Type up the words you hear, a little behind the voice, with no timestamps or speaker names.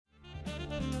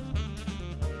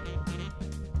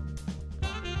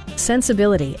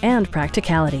Sensibility and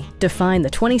practicality define the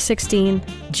 2016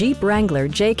 Jeep Wrangler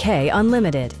JK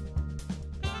Unlimited.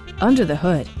 Under the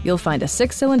hood, you'll find a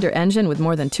 6-cylinder engine with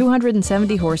more than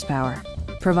 270 horsepower,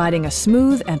 providing a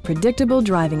smooth and predictable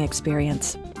driving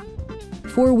experience.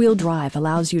 4-wheel drive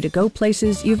allows you to go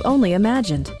places you've only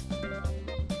imagined.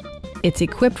 It's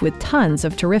equipped with tons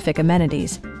of terrific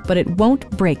amenities, but it won't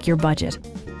break your budget,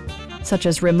 such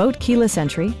as remote keyless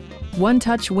entry,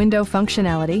 one-touch window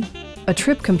functionality, a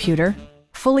trip computer,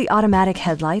 fully automatic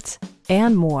headlights,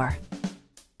 and more.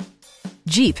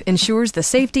 Jeep ensures the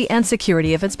safety and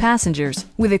security of its passengers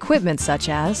with equipment such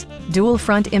as dual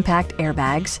front impact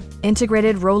airbags,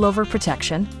 integrated rollover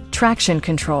protection, traction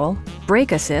control,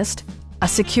 brake assist, a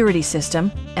security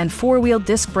system, and 4-wheel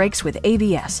disc brakes with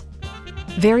ABS.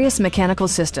 Various mechanical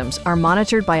systems are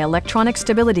monitored by electronic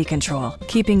stability control,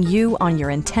 keeping you on your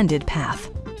intended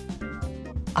path.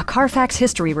 A Carfax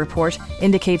history report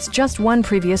indicates just one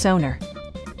previous owner.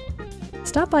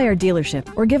 Stop by our dealership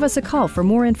or give us a call for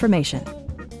more information.